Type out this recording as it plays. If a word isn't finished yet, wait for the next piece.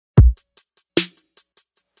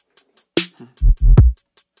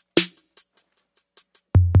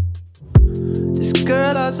This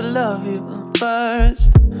girl has to love you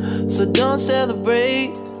first, so don't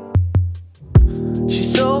celebrate.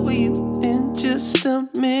 She's over you in just a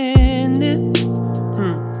minute.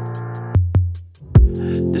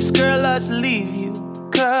 This girl has to leave you,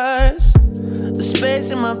 cause the space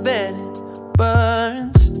in my bed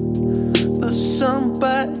burns. But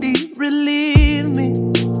somebody relieve me.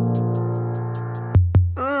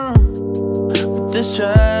 But this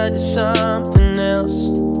ride is something else.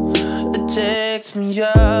 It takes me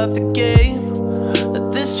off the game.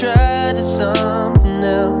 But this ride is something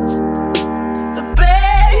else.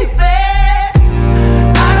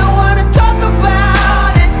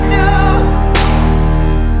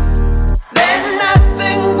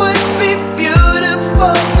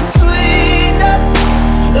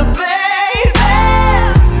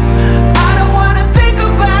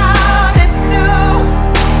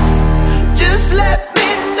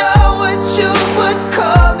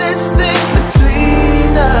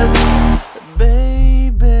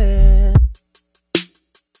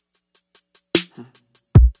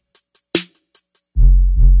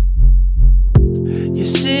 You're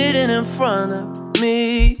sitting in front of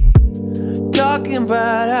me, talking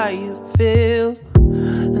about how you feel,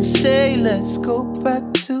 and say let's go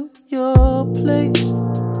back to your place.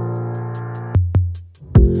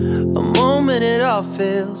 A moment it all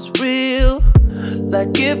feels real,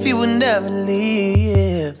 like if you would never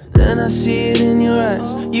leave. Then I see it in your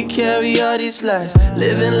eyes, you carry all these lies,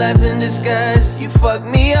 living life in disguise. You fuck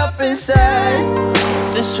me up inside.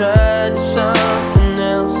 This ride is something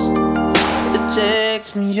else. It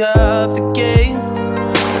takes me off the game.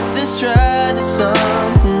 This ride is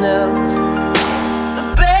something else.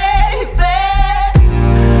 Baby,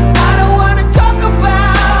 I don't wanna talk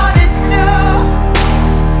about it, no.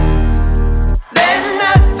 Then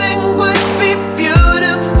nothing would be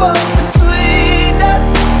beautiful between us.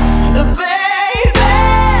 Baby,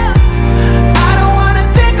 I don't wanna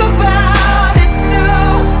think about it, no.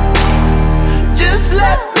 Just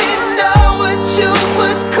let me know what you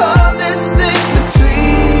would call this thing.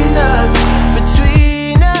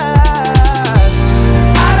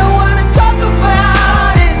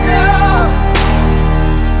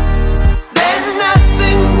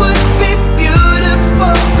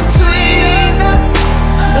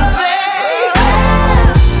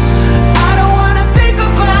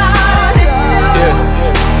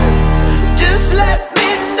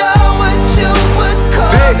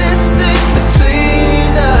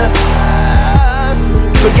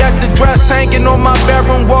 Forget the dress hanging on my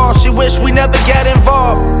bedroom wall. She wish we never get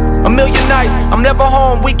involved. A million nights, I'm never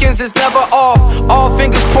home, weekends is never off. All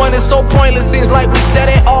fingers pointing, so pointless, seems like we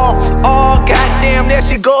set it off. Oh, goddamn, there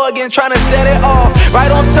she go again, trying to set it off.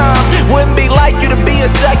 Right on time, wouldn't be like you to be a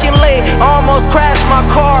second late. Almost crashed my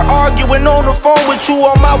car, arguing on the phone with you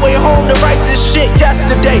on my way home to write this shit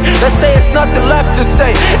yesterday. Let's say it's nothing left to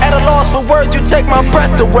say. At a loss for words, you take my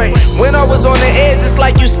breath away. When I was on the edge, it's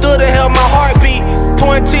like you stood and held my heartbeat.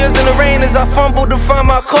 Pouring tears in the rain as I fumbled to find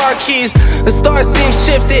my car keys. The stars seem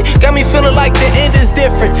shifted, got me feeling like the end is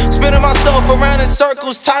different. Spinning myself around in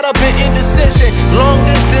circles, tied up in indecision. Long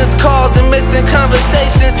distance calls and missing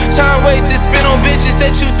conversations. Time wasted, spent on bitches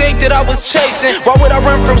that you think that I was chasing. Why would I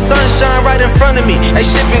run from sunshine right in front of me? That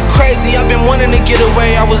shit been crazy, I've been wanting to get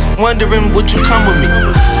away. I was wondering, would you come with me?